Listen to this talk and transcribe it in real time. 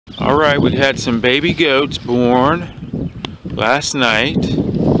Alright, we had some baby goats born last night.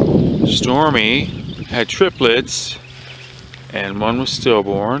 Stormy had triplets and one was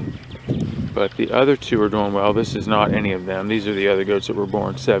stillborn, but the other two are doing well. This is not any of them. These are the other goats that were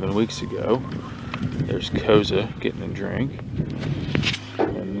born 7 weeks ago. There's Koza getting a drink.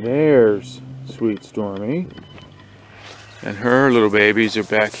 And there's sweet Stormy. And her little babies are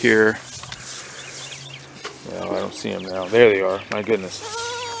back here. Well, I don't see them now. There they are. My goodness.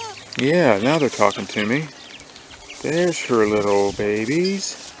 Yeah, now they're talking to me. There's her little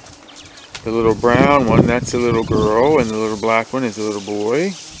babies. The little brown one, that's a little girl, and the little black one is a little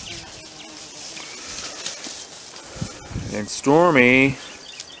boy. And Stormy,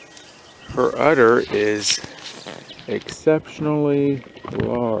 her udder is exceptionally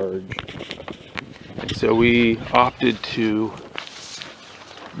large. So we opted to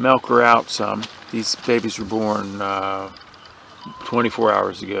milk her out some. These babies were born 24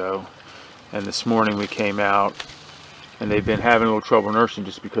 hours ago, and this morning we came out and they've been having a little trouble nursing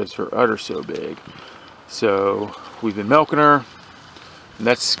just because her udder's so big. So we've been milking her, and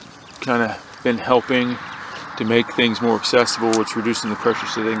that's kind of been helping to make things more accessible, which reducing the pressure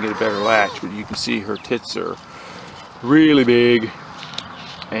so they can get a better latch. But you can see her tits are really big,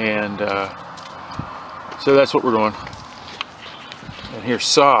 and so that's what we're doing. And here's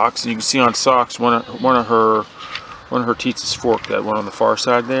Socks, and you can see on Socks one of her teats is forked, that one on the far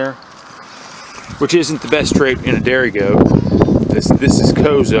side there, which isn't the best trait in a dairy goat. This is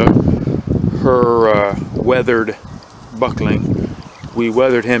Koza, her weathered buckling. We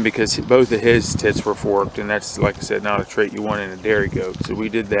weathered him because both of his tits were forked, and that's, like I said, not a trait you want in a dairy goat. So we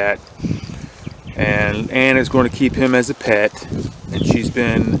did that, and Ann is going to keep him as a pet, and she's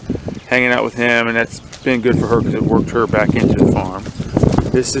been hanging out with him, and that's been good for her because it worked her back into the farm.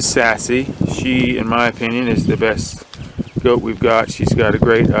 This is Sassy. She, in my opinion, is the best goat we've got. She's got a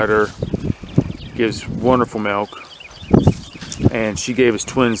great udder, gives wonderful milk, and she gave us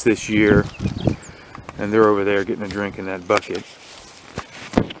twins this year, and they're over there getting a drink in that bucket.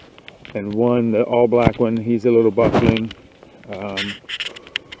 And one, the all black one, he's a little buckling.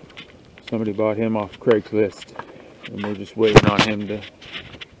 Somebody bought him off Craigslist, and we're just waiting on him to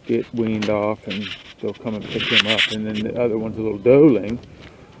get weaned off, and they'll come and pick him up. And then the other one's a little doeling.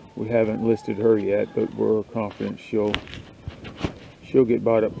 We haven't listed her yet, but we're confident she'll get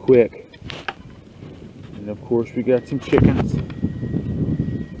bought up quick. And of course we got some chickens.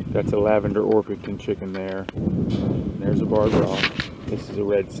 That's a lavender Orpington chicken there. And there's a barred rock. This is a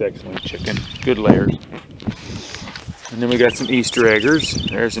red sex-wing chicken. Good layers. And then we got some Easter eggers.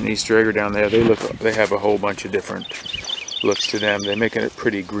 There's an Easter egger down there. They have a whole bunch of different looks to them. They make it a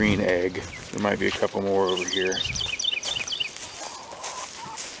pretty green egg. There might be a couple more over here.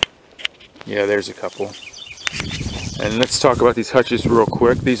 Yeah, there's a couple. And let's talk about these hutches real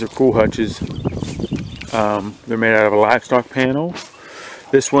quick. These are cool hutches. They're made out of a livestock panel.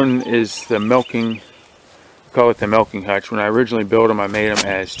 This one is the milking, call it the milking hutch. When I originally built them, I made them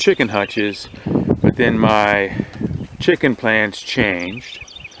as chicken hutches, but then my chicken plans changed,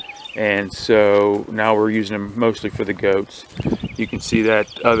 and so now we're using them mostly for the goats. You can see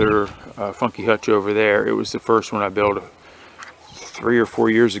that other funky hutch over there. It was the first one I built 3 or 4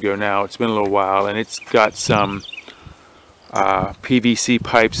 years ago now. It's been a little while, and it's got some PVC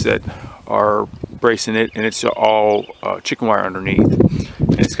pipes that are bracing it, and it's all chicken wire underneath,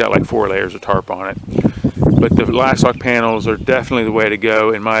 and it's got like 4 layers of tarp on it. But the livestock panels are definitely the way to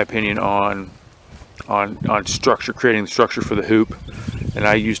go, in my opinion, on structure, creating the structure for the hoop. And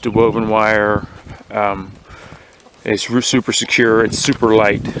I used a woven wire. It's super secure, it's super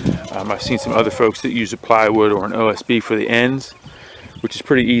light. I've seen some other folks that use a plywood or an OSB for the ends, which is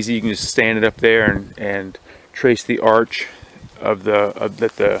pretty easy. You can just stand it up there and trace the arch of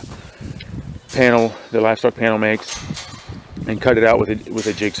that the panel, the livestock panel makes, and cut it out with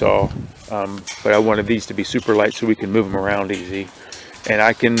a jigsaw. But I wanted these to be super light so we can move them around easy, and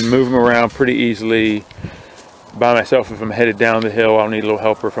I can move them around pretty easily by myself. If I'm headed down the hill, I'll need a little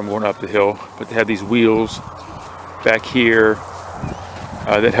helper if I'm going up the hill. But they have these wheels back here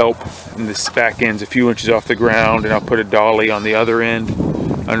that help, and this back end's a few inches off the ground, and I'll put a dolly on the other end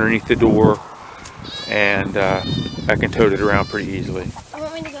underneath the door, and I can tote it around pretty easily.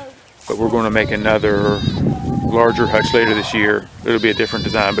 But we're going to make another larger hutch later this year. It'll be a different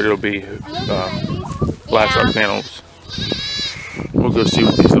design, but it'll be livestock panels. We'll go see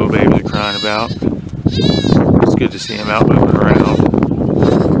what these little babies are crying about. It's good to see them out moving around.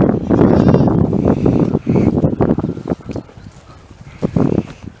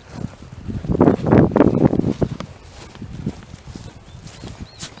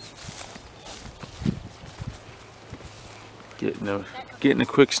 getting a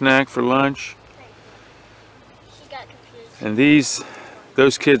quick snack for lunch. She got confused. And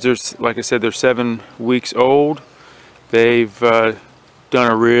those kids are, like I said, they're 7 weeks old. They've done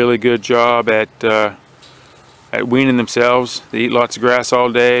a really good job at weaning themselves. They eat lots of grass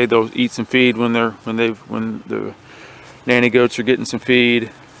all day. They'll eat some feed when the nanny goats are getting some feed.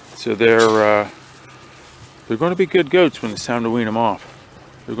 So they're going to be good goats when it's time to wean them off.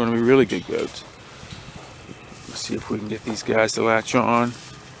 They're going to be really good goats. Let's see if we can get these guys to latch on.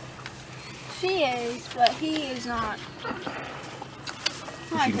 She is, but he is not.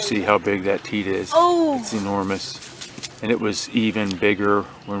 As you can see how big that teat is. Oh! It's enormous. And it was even bigger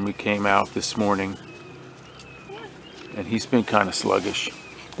when we came out this morning. And he's been kind of sluggish,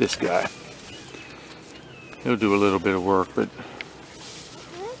 this guy. He'll do a little bit of work, but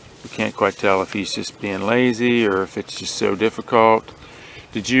we can't quite tell if he's just being lazy or if it's just so difficult.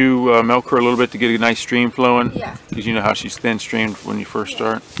 Did you milk her a little bit to get a nice stream flowing? Yeah. Because you know how she's thin streamed when you first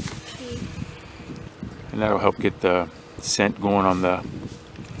start? And that'll help get the scent going on the...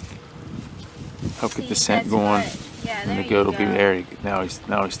 Help get the scent going. Yeah, And the goat will be there. Now he's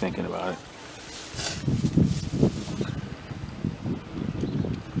thinking about it.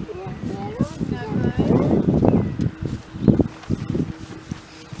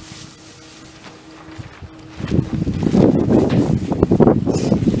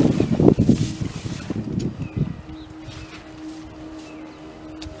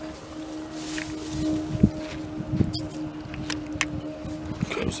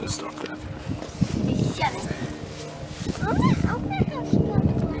 Let's stop that.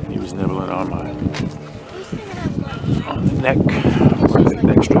 He was nibbling on the neck, or the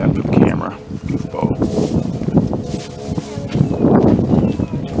neck strap of the camera bowl.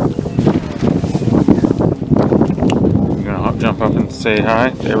 You gonna jump up and say hi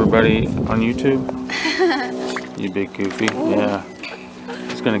to everybody on YouTube? You big goofy. Yeah.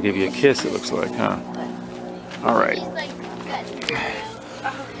 He's gonna give you a kiss, it looks like, huh? All right.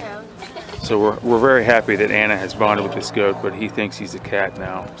 So we're very happy that Anna has bonded with this goat, but he thinks he's a cat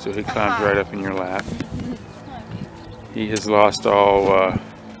now, so he climbs right up in your lap. He has lost all.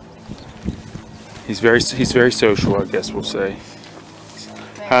 He's very social, I guess we'll say.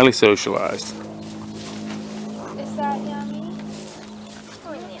 Highly socialized. Is that yummy?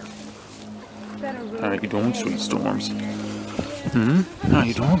 How are you doing, Sweet Storms? How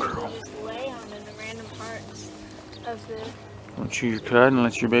you doing, girl? Lay on in the random parts of the. Want to chew your cud and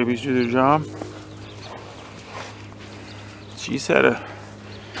let your babies do their job? She's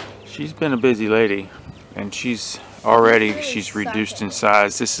been a busy lady, and she's reduced in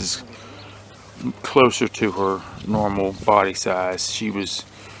size. This is closer to her normal body size. She was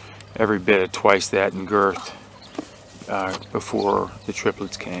every bit of twice that in girth before the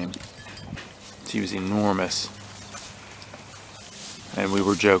triplets came. She was enormous. And we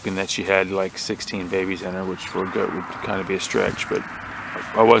were joking that she had like 16 babies in her, which for a goat would kind of be a stretch, but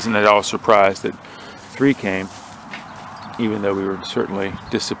I wasn't at all surprised that 3 came, even though we were certainly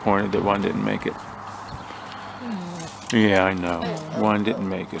disappointed that one didn't make it. Yeah, I know. One didn't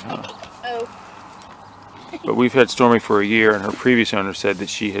make it, huh? But we've had Stormy for a year, and her previous owner said that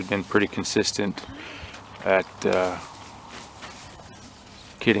she had been pretty consistent at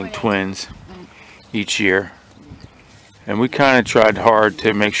getting twins each year. And we kind of tried hard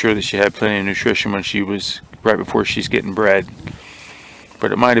to make sure that she had plenty of nutrition when she was right before she's getting bred.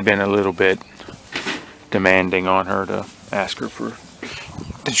 But it might have been a little bit demanding on her to ask her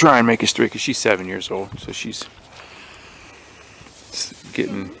to try and make us 3, because she's 7 years old, so she's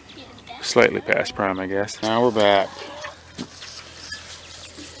getting slightly past prime, I guess. Now we're back.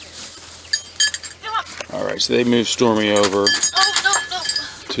 All right, so they moved Stormy over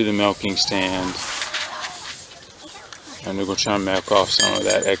to the milking stand. And we're going to try and milk off some of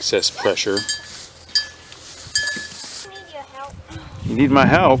that excess pressure. You need my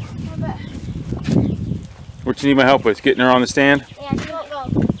help? What you need my help with? Getting her on the stand? Yeah, she won't go.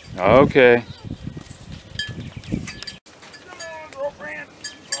 Okay.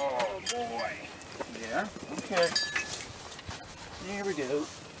 Oh boy. Yeah, okay. Here we go.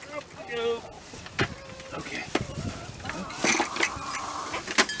 Up we go. Okay.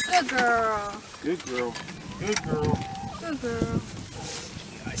 Good girl. Good girl. Good girl. Good girl.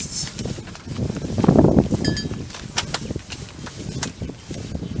 Nice.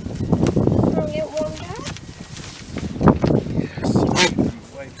 Get warmed up?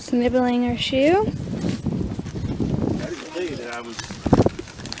 Yes. Nibbling her shoe. I didn't tell you that I was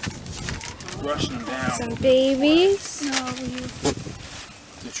brushing them down Some babies.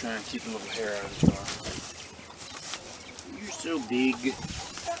 to try and keep a little hair out of the jar. You're so big.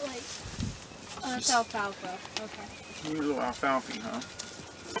 Oh, it's alfalfa. Okay. You're a little alfalfa, huh?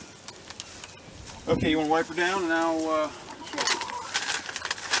 Okay, you want to wipe her down, and I'll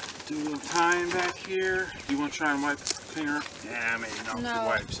do a little tying back here. Do you want to try and wipe the finger? Yeah, maybe not with the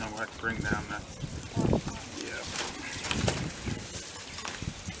wipes. I'm going to have to bring down that. Yeah.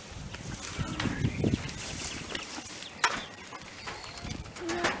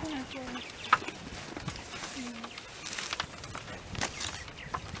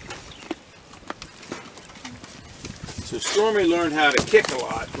 So Stormy learned how to kick a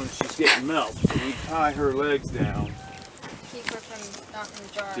lot when she's getting milk. So we tie her legs down. Keep her from knocking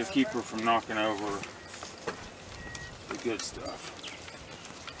the jar To keep her from knocking over the good stuff.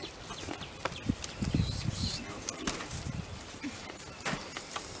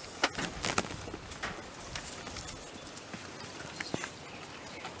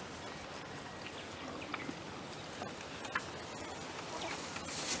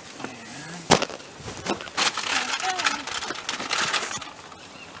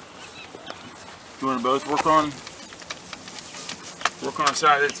 You want to both work on a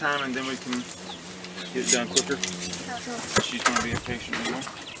side at a time, and then we can get it done quicker. She's going to be impatient anymore.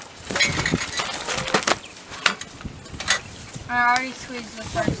 I already squeezed the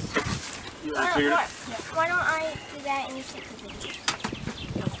first. You already figured it? Why don't I do that and you take the video?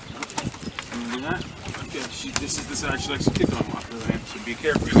 You want to do that? Okay. This is the side she likes to kick on a lot, really, so be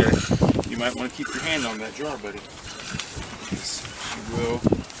careful. You might want to keep your hand on that jar, buddy. She will,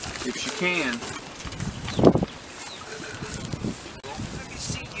 if she can.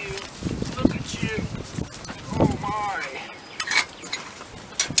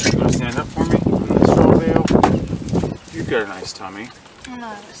 Stand up for me in the straw bale. You've got a nice tummy. I know,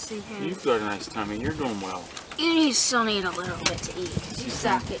 let's see here. You've got a nice tummy. You're doing well. You still need a little bit to eat because you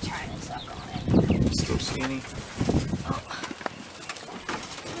suck at trying to suck on it. Still skinny. Oh.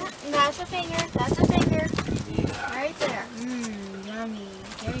 That's a finger. That's a finger. Yeah. Right there. Yummy.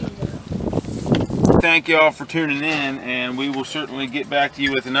 There you go. Thank you all for tuning in, and we will certainly get back to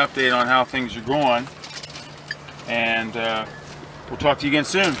you with an update on how things are going. And we'll talk to you again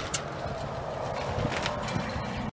soon.